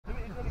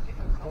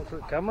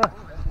Camera?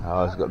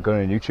 Oh, it's got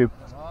going on YouTube.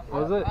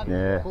 Was it?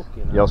 Yeah.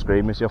 Your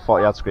screamers, your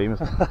 40-yard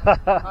screamers.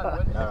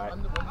 Alright.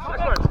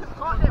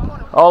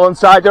 All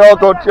inside, you're all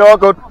good, you're all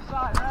good.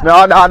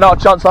 No, not a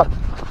chance, lad.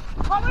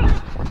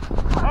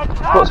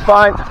 That's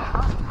fine.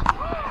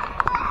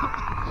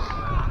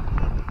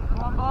 Come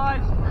on,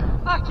 boys.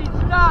 Action,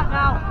 start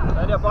now.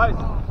 Ready, boys.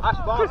 Ash,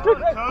 ball.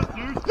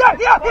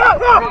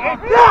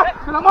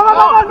 Come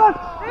on.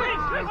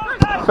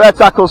 Fair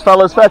tackles,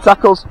 fellas, fair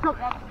tackles.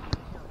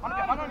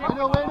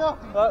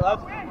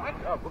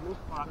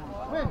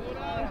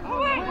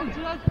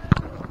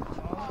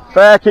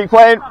 Fair, keep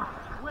playing.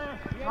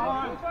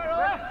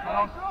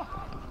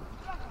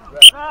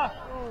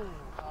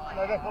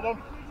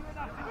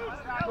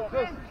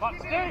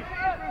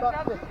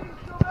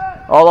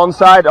 All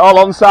onside,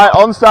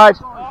 onside.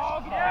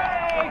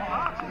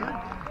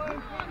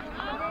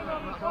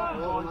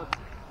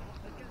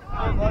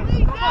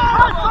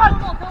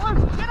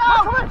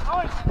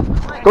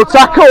 Good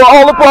tackle,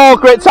 all the ball,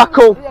 great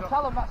tackle.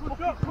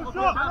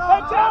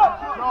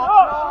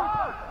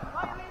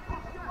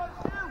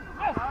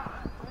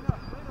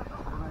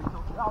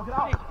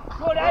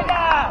 Good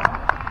header!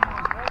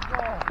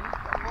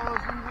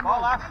 Ball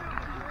last.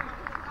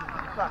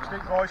 Back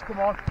street, boys, come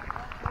on.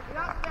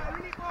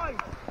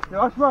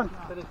 Yeah, man.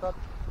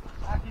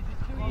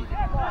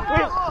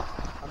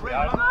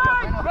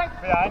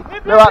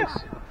 Behind. Relax.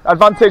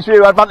 Advantage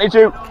you, advantage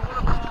you.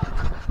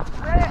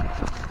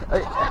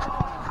 Hey.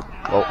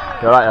 Oh,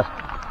 you're right there.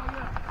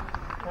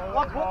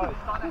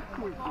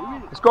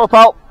 Let's go,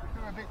 pal.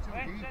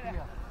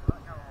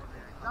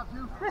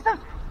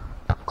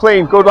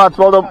 Clean, good lads,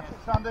 well done.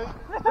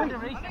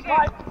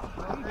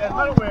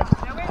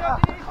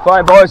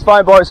 Fine boys,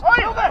 fine boys.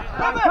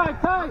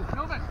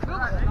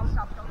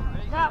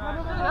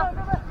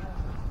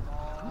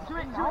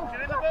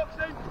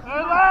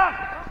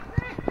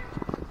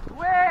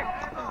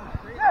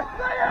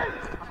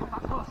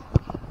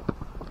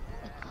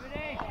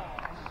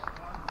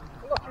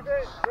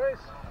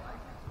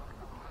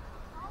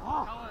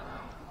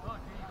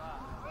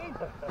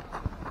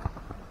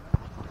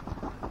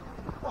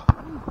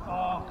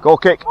 Goal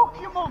kick.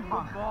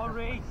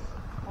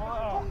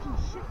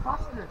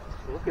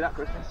 Look at that,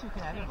 Chris.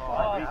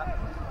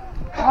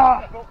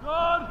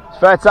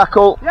 Fair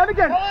tackle.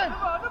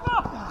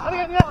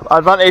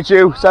 Advantage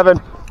you, 7.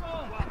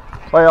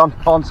 Play on,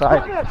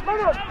 onside.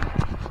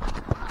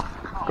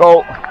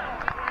 Goal.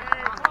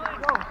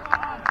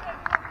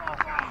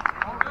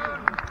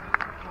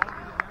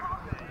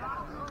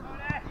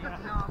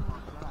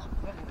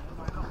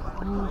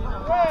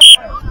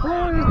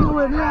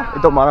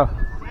 It don't matter.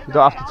 You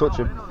don't have to touch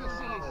him.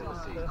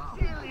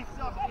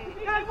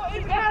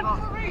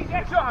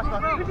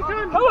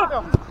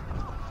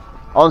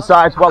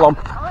 Onside, well on.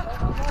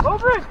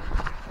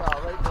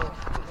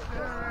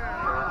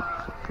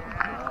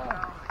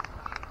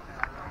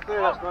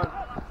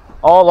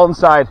 All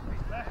onside.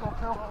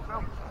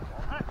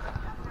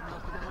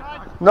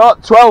 No,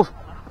 12.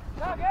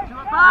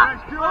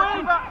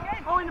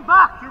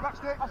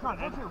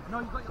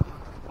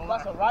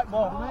 That's a right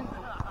ball.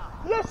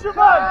 Yes, you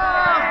man!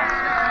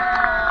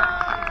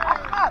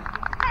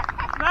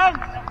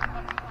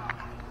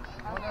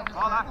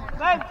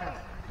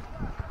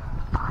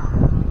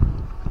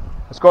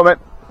 Let's go, mate.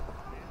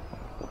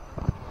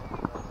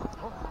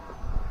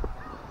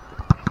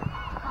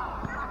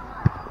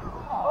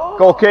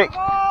 Goal kick.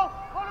 Not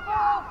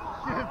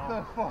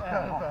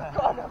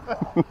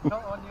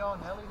on your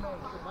Nelly,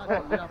 mate.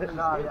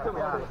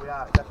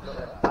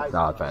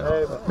 No, fair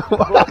enough.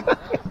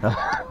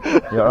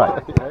 You're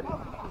right.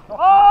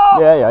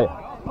 Yeah.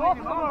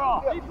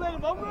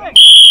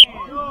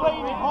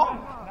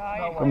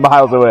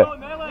 Miles away.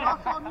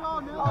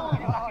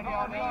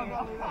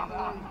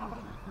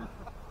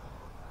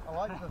 I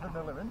like the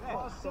vanilla, isn't it?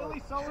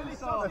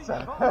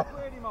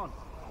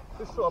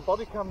 This sort of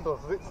body cam does.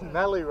 It's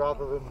Nelly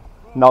rather than...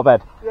 Not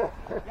bad. Yeah.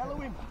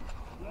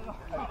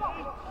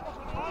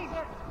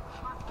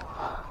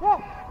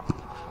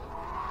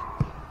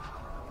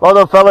 Well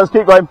done, fellas.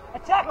 Keep going.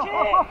 Attack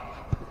it!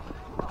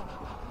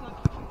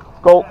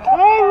 Goal.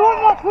 Hey,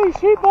 run that clean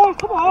sheet, boys.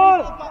 Come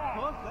on!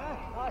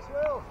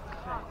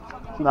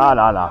 No.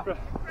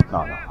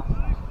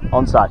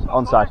 Onside.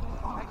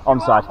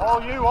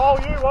 All you.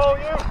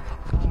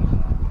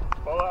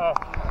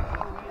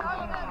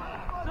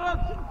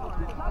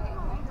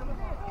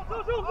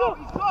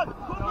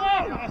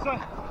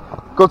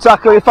 Good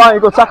tackle, you're fine.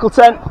 Good tackle,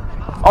 10.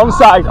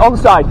 Onside.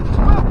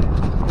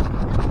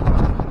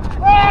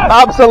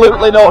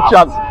 Absolutely no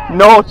chance.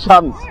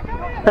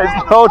 There's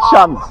no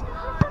chance.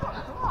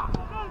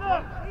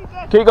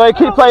 Keep going,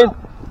 keep playing.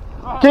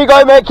 Keep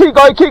going, mate. Keep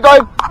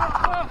going.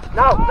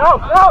 No.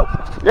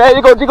 Yeah,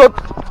 you're good. Okay.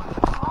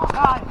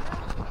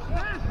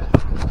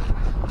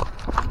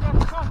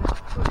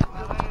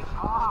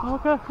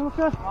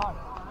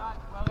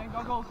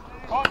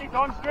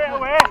 Done straight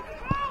away.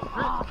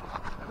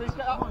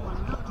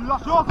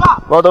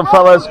 Well done,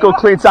 fellas. Good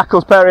clean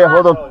tackles, Perry.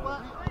 Well done.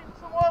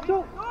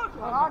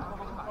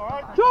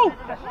 Joe!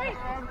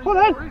 Put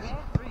in!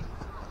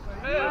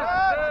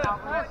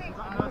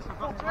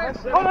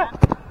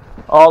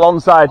 All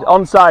onside,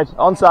 onside,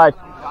 onside.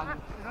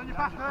 On your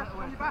back first,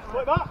 on your back.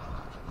 Put it back.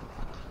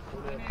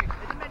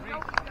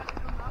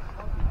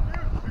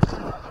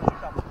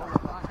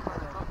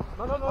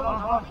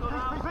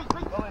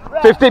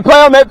 50, play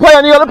on mate, play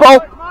on, you got the ball.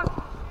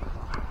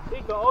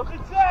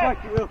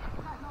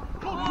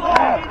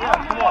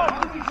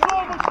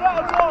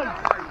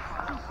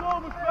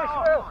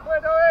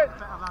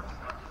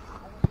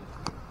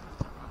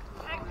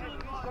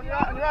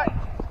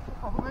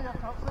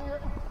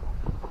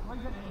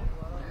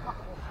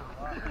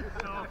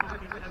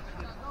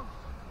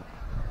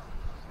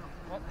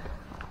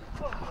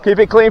 Keep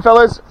it clean,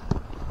 fellas.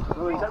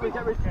 Get rid.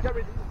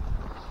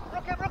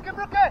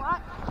 Rook it!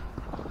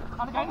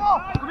 Come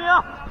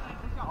here.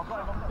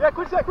 Yeah,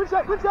 quick set.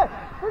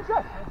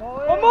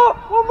 One more.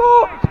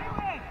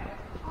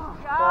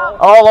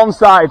 All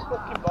onside.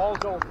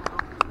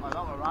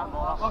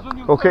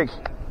 Go kick.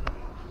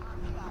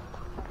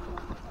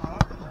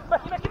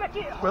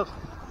 Becky.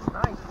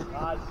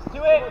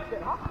 Do it.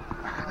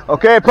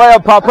 Okay, play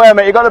on, pal, play on,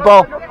 mate. You got the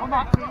ball.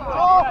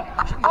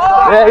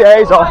 Yeah,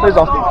 he's off.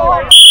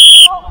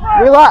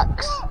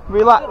 Relax.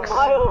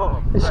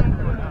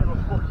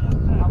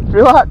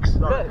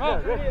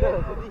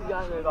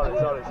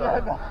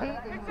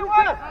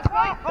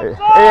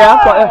 Yeah,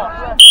 I've got you.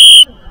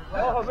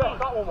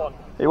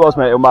 It was,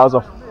 mate. It was miles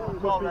off.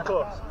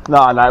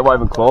 Nah, it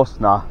wasn't even close.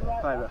 Nah.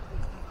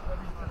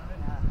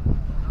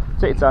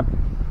 Take your time.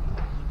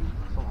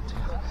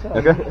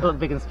 Okay. Look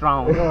big and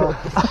strong.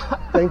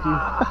 Thank you.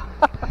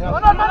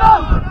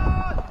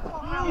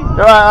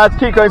 Alright, lads,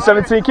 keep going,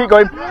 17, keep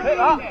going.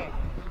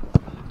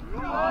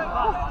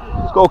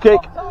 Let's go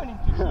kick.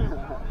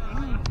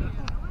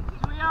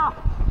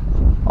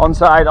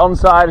 Onside,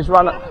 just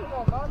run it.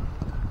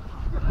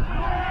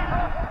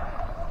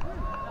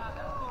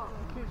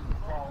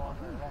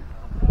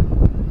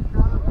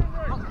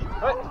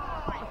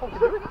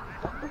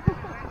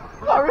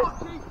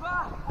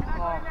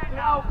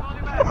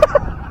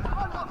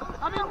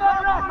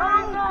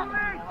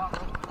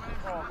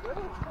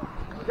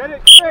 Get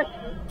it, quick!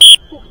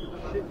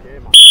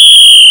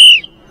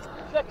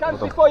 Seconds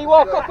before you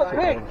walk up a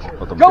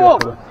pitch. Go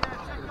up!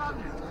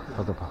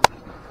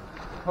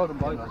 Hold on,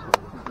 boys.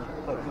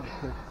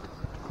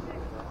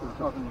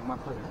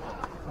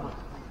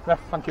 Ref,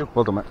 thank you.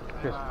 Well done, mate.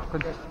 Cheers.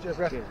 Cheers,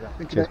 ref.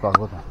 Cheers, pal.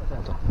 Well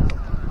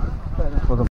done.